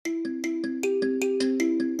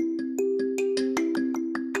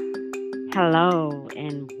Hello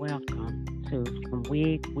and welcome to From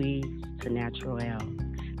Wig Weaves to Natural Health.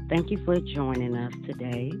 Thank you for joining us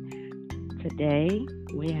today. Today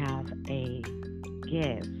we have a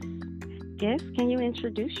guest. Guest, can you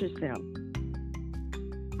introduce yourself?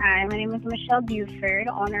 Hi, my name is Michelle Buford,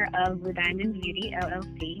 owner of Blue Diamond Beauty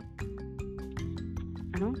LLC.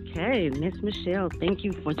 Okay, Miss Michelle, thank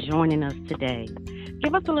you for joining us today.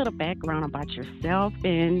 Give us a little background about yourself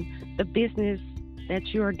and the business that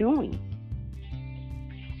you are doing.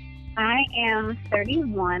 I am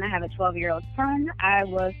 31. I have a 12-year-old son. I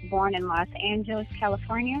was born in Los Angeles,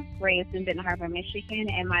 California, raised in Benton Harbor, Michigan,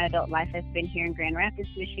 and my adult life has been here in Grand Rapids,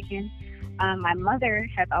 Michigan. My mother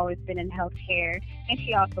has always been in healthcare, and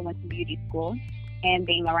she also went to beauty school. And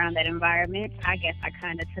being around that environment, I guess I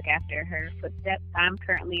kind of took after her footsteps. I'm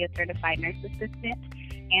currently a certified nurse assistant,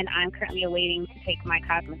 and I'm currently awaiting to take my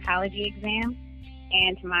cosmetology exam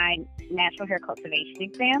and my natural hair cultivation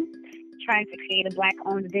exam, trying to create a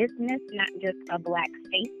Black-owned business, not just a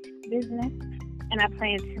Black-faced business. And I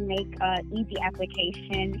plan to make easy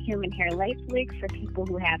application human hair lace wigs for people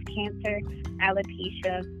who have cancer,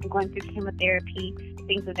 alopecia, going through chemotherapy,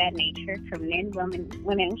 things of that nature for men, women,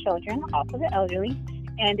 and children, also the elderly.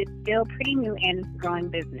 And it's still pretty new and growing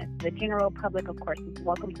business. The general public, of course, is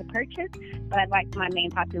welcome to purchase, but I'd like my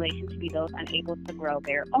main population to be those unable to grow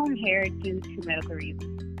their own hair due to medical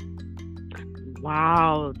reasons.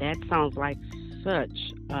 Wow, that sounds like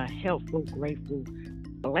such a helpful, grateful,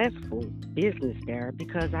 blissful business there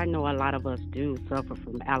because I know a lot of us do suffer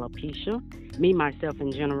from alopecia. Me, myself,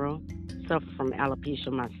 in general, suffer from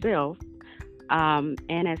alopecia myself,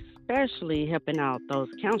 and especially helping out those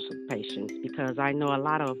cancer patients because I know a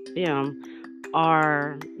lot of them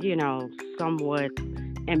are, somewhat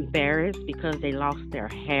embarrassed because they lost their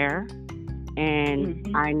hair. And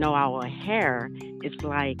Mm-hmm. I know our hair is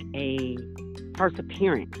like a first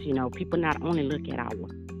appearance. People not only look at our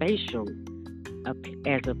facial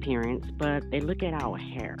as appearance, but they look at our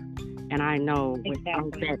hair. And I know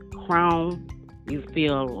without Exactly. that crown, you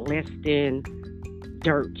feel less than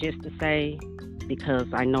dirt, just to say, because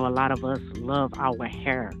I know a lot of us love our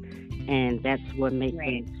hair, and that's what makes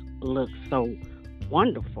Right. us look so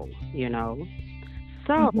wonderful.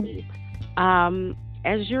 So, Mm-hmm. um,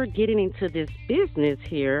 as you're getting into this business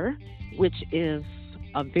here, which is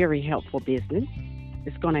a very helpful business,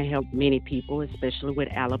 it's going to help many people, especially with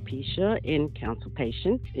alopecia and cancer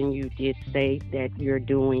patients. And you did say that you're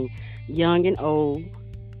doing young and old,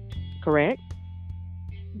 correct?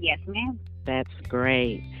 Yes, ma'am. That's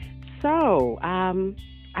great. So,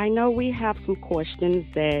 I know we have some questions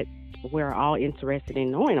that we're all interested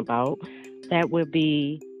in knowing about. That would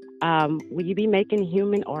be, will you be making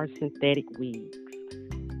human or synthetic weaves,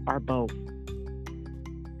 or both?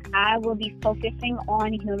 I will be focusing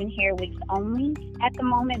on human hair wigs only at the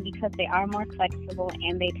moment because they are more flexible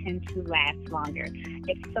and they tend to last longer.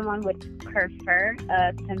 If someone would prefer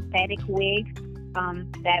a synthetic wig,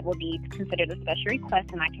 that will be considered a special request,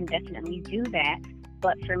 and I can definitely do that.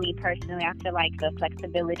 But for me personally, I feel like the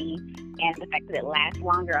flexibility and the fact that it lasts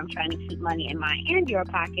longer, I'm trying to keep money in my and your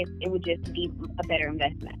pockets, it would just be a better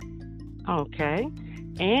investment. Okay.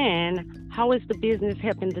 And how is the business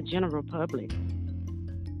helping the general public?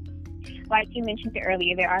 Like you mentioned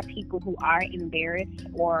earlier, there are people who are embarrassed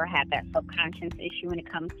or have that subconscious issue when it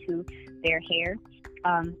comes to their hair.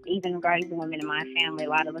 Even regarding the women in my family, a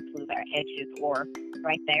lot of us lose our edges or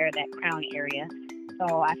right there, that crown area.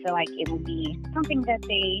 So I feel like it will be something that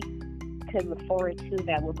they could look forward to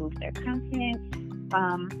that will boost their confidence.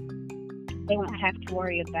 Um, they won't have to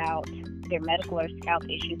worry about their medical or scalp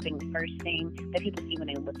issues being the first thing that people see when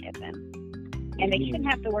they look at them. And they shouldn't Mm,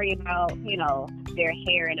 have to worry about, their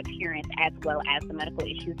hair and appearance as well as the medical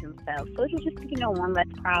issues themselves. So it's just, one less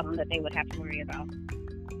problem that they would have to worry about.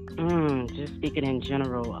 just speaking in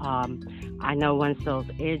general, I know once those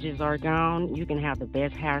edges are gone, you can have the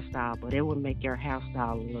best hairstyle, but it will make your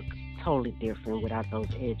hairstyle look totally different without those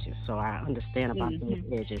edges. So I understand about those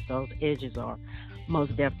Hmm. edges. Those edges are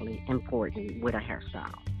most definitely important with a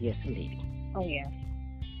hairstyle. Yes, indeed. Oh, yeah.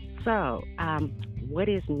 So, what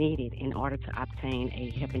is needed in order to obtain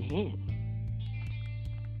a helping hand?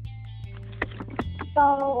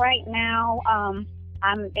 So right now,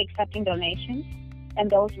 I'm accepting donations, and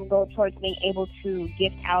those will go towards being able to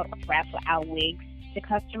gift out or raffle out wigs to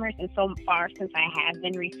customers. And so far, since I have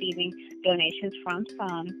been receiving donations from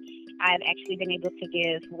some, I've actually been able to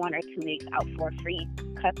give one or two wigs out for free,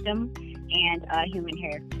 custom and human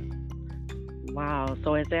hair. Wow.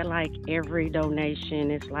 So is that like every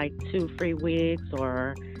donation is like two free wigs,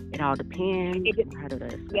 or It all depends. It, How do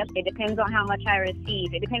that? yep, it depends on how much I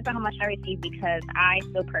receive. It depends on how much I receive because I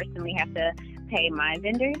still personally have to pay my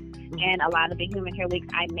vendors, and a lot of the human hair wigs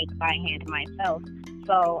I make by hand myself.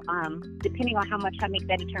 So, depending on how much I make,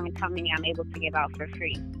 that determines how many I'm able to give out for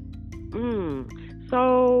free.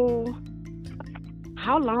 So,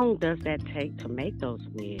 how long does that take to make those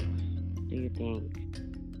wigs, do you think?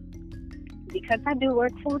 Because I do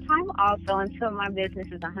work full time also until my business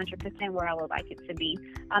is 100% where I would like it to be.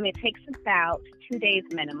 It takes about 2 days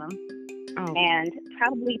minimum Oh, and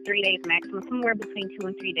probably 3 days maximum, somewhere between 2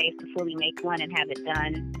 and 3 days to fully make one and have it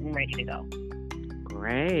done and ready to go.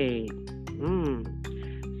 great.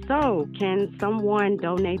 So, can someone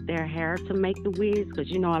donate their hair to make the wigs? Because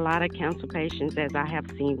you know, a lot of cancer patients, as I have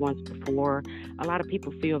seen once before, a lot of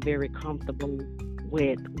people feel very comfortable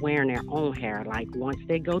with wearing their own hair. Like once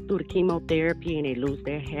they go through the chemotherapy and they lose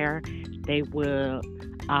their hair, they will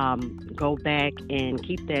go back and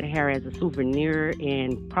keep that hair as a souvenir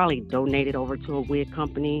and probably donate it over to a wig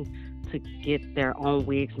company to get their own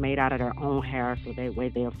wigs made out of their own hair so that way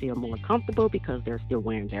they'll feel more comfortable because they're still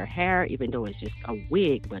wearing their hair, even though it's just a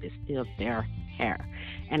wig, but it's still their hair.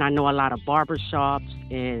 And I know a lot of barbershops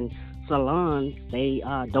and salons, they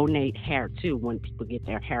donate hair too when people get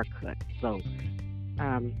their hair cut. So,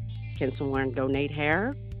 can someone donate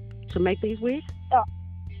hair to make these wigs? So,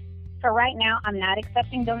 for right now, I'm not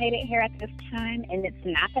accepting donated hair at this time, and it's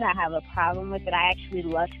not that I have a problem with it. I actually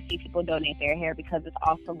love to see people donate their hair because it's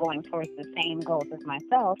also going towards the same goals as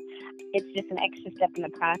myself. It's just an extra step in the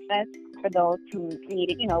process for those who need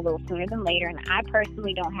it, a little sooner than later. And I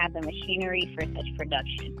personally don't have the machinery for such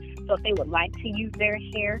production. So if they would like to use their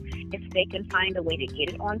hair, if they can find a way to get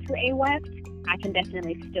it onto a weft, I can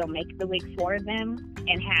definitely still make the wig for them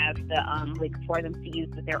and have the wig for them to use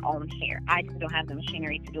with their own hair. I just don't have the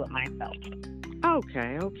machinery to do it myself.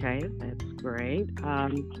 Okay, that's great.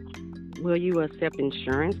 Will you accept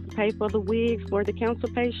insurance to pay for the wigs for the cancer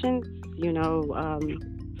patients? You know,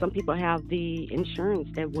 some people have the insurance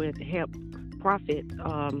that would help profit,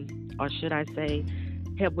 or should I say,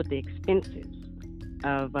 help with the expenses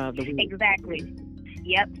of the wigs. Exactly.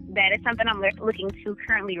 Yep, that is something I'm looking to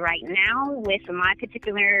currently right now with my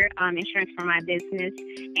particular insurance for my business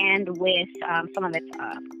and with someone that's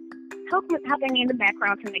helping me in the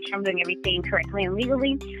background to make sure I'm doing everything correctly and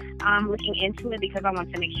legally. Looking into it because I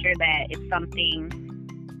want to make sure that it's something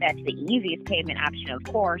that's the easiest payment option, of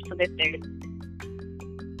course, so that there's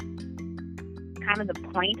kind of the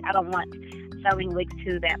point. I don't want selling wigs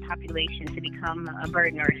to that population to become a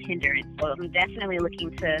burden or a hindrance. So I'm definitely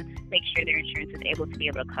looking to make sure their insurance is able to be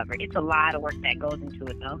able to cover it. It's a lot of work that goes into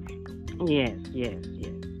it, though. Yes.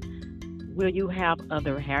 Will you have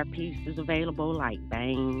other hair pieces available like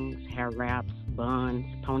bangs, hair wraps, buns,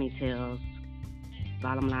 ponytails,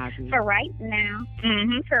 volumizers? For right now,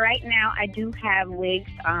 I do have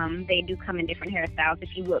wigs. They do come in different hairstyles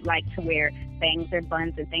if you would like to wear bangs or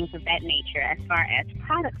buns and things of that nature. As far as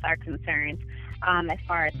products are concerned, as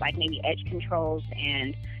far as like maybe edge controls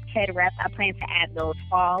and head wraps, I plan to add those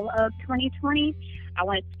fall of 2020. I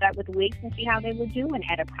wanted to start with wigs and see how they would do and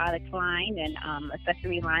add a product line and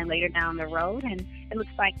accessory line later down the road. And it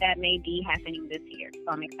looks like that may be happening this year.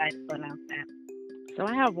 So I'm excited to announce that. So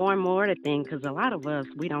I have one more to think, because a lot of us,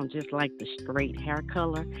 we don't just like the straight hair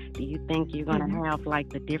color. Do you think you're going to have like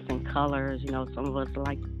the different colors? You know, some of us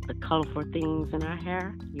like the colorful things in our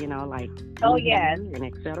hair, like yes, and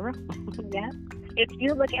etc. Yes. If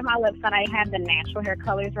you look at my website, I have the natural hair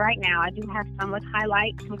colors right now. I do have some with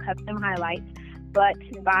highlights, some custom highlights. But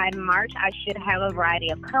by March, I should have a variety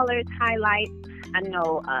of colors, highlights. I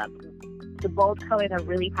know the bold colors are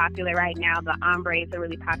really popular right now. The ombres are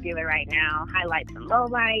really popular right now. Highlights and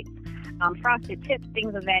lowlights, frosted tips,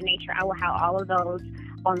 things of that nature. I will have all of those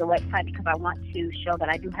on the website because I want to show that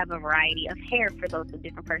I do have a variety of hair for those with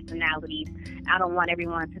different personalities. I don't want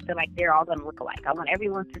everyone to feel like they're all going to look alike. I want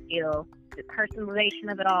everyone to feel the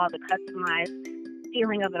personalization of it all, the customized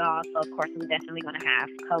feeling of it all. So, of course, I'm definitely going to have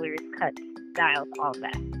colors, cuts, styles, all of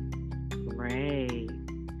that. Great.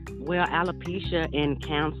 Will alopecia and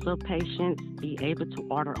cancer patients be able to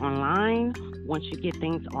order online once you get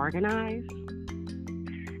things organized?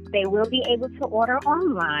 They will be able to order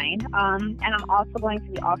online, and I'm also going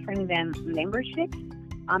to be offering them memberships,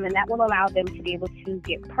 and that will allow them to be able to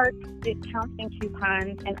get perks, discounts, and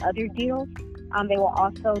coupons, and other deals. They will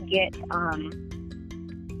also get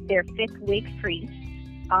their 5th wig free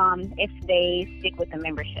if they stick with the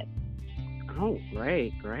membership. Oh,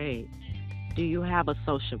 great. Do you have a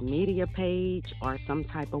social media page or some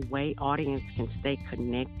type of way audience can stay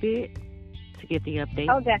connected to get the updates?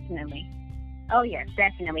 Oh, definitely. Oh, yes,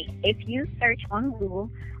 definitely. If you search on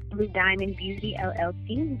Google Blue Diamond Beauty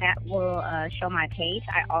LLC. That will show my page.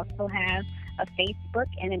 I also have a Facebook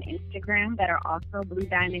and an Instagram that are also Blue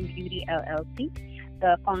Diamond Beauty LLC.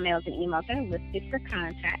 The phone, mails, and emails are listed for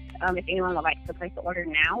contact. If anyone would like to place the order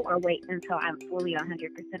now or wait until I'm fully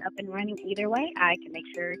 100% up and running, either way, I can make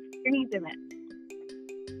sure your needs are met.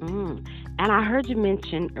 And I heard you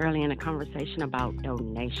mention earlier in the conversation about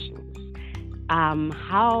donations.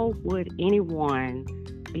 How would anyone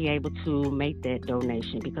be able to make that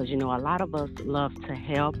donation? Because, a lot of us love to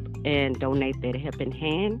help and donate that helping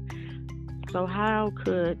hand. So how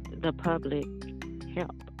could the public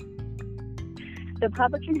help? The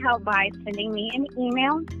public can help by sending me an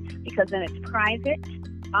email, because then it's private.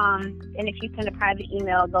 And if you send a private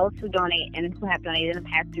email, those who donate and who have donated in the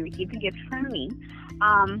past do receive a gift from me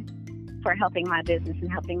for helping my business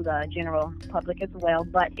and helping the general public as well.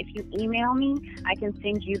 But if you email me, I can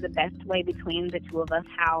send you the best way between the two of us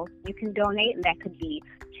how you can donate, and that could be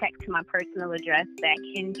check to my personal address. That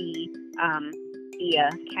can be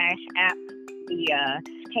via Cash App, via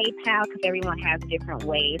PayPal, because everyone has different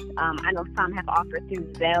ways. I know some have offered through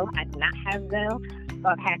Zelle. I do not have Zelle, so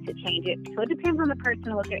I've had to change it. So it depends on the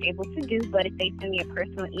person what they're able to do, but if they send me a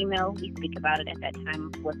personal email, we speak about it at that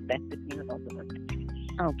time, what's best between the both of us.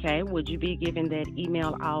 Okay, would you be giving that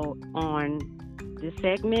email out on this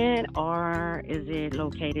segment, or is it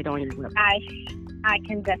located on your website? I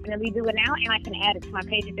can definitely do it now, and I can add it to my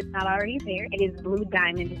page if it's not already there. It is Blue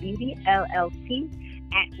Diamond Beauty LLC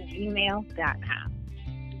 @gmail.com.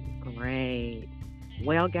 Great.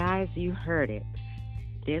 Well, guys, you heard it.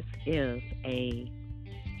 This is a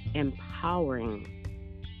empowering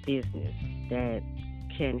business that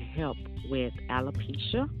can help with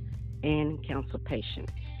alopecia and cancer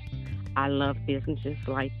patients. I love businesses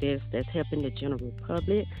like this that's helping the general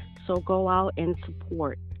public. So go out and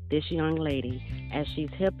support this young lady as she's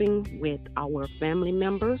helping with our family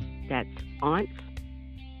members. That's aunts,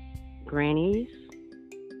 grannies,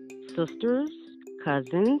 sisters,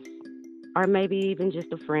 cousins, or maybe even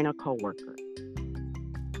just a friend or coworker.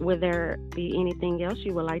 Would there be anything else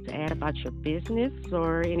you would like to add about your business,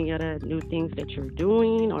 or any other new things that you're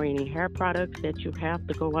doing, or any hair products that you have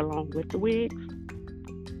to go along with the wigs?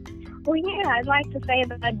 Well, yeah, I'd like to say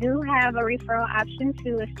that I do have a referral option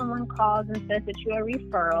too. If someone calls and says that you're a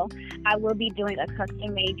referral, I will be doing a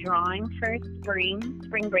custom-made drawing for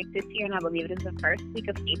spring break this year, and I believe it is the first week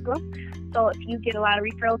of April. So if you get a lot of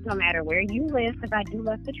referrals, no matter where you live, because I do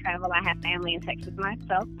love to travel. I have family in Texas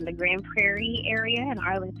myself, in the Grand Prairie area and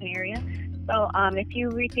Arlington area. So if you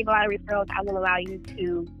receive a lot of referrals, I will allow you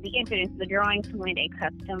to be entered into the drawing to win a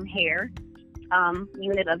custom hair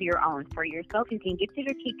unit of your own for yourself. You can gift it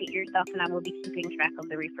or keep it yourself, and I will be keeping track of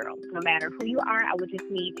the referrals. No matter who you are, I will just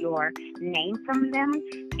need your name from them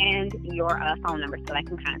and your phone number so I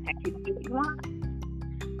can contact you to see what you want.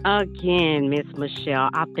 Again, Miss Michelle,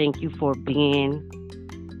 I thank you for being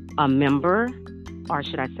a member, or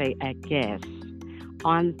should I say a guest,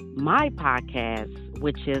 on my podcast,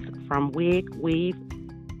 which is From Wig Weave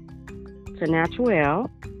to Natural.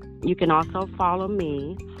 You can also follow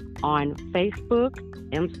me on Facebook,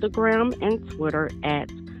 Instagram, and Twitter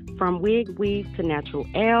at From Wig Weave to Natural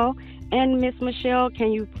L. And Miss Michelle,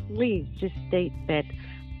 can you please just state that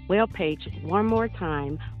web page one more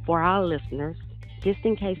time for our listeners, just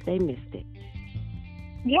in case they missed it?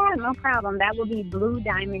 Yeah, no problem. That will be Blue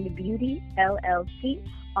Diamond Beauty LLC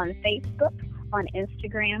on Facebook, on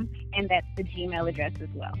Instagram, and that's the Gmail address as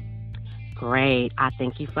well. Great. I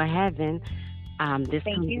thank you for having this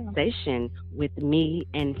conversation with me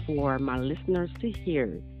and for my listeners to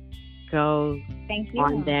hear. Go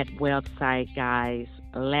on that website, guys.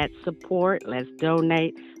 Let's support, let's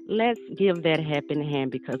donate, let's give that helping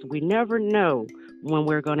hand, because we never know when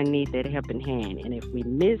we're going to need that helping hand. And if we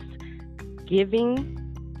miss giving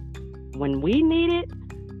when we need it,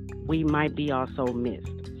 we might be also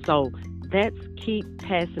missed. So let's keep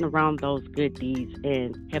passing around those good deeds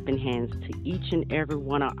and helping hands to each and every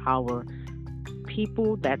one of our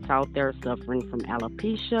people that's out there suffering from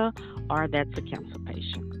alopecia or that's a cancer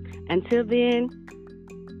patient. Until then,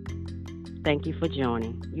 thank you for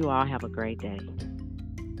joining. You all have a great day.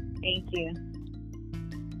 Thank you.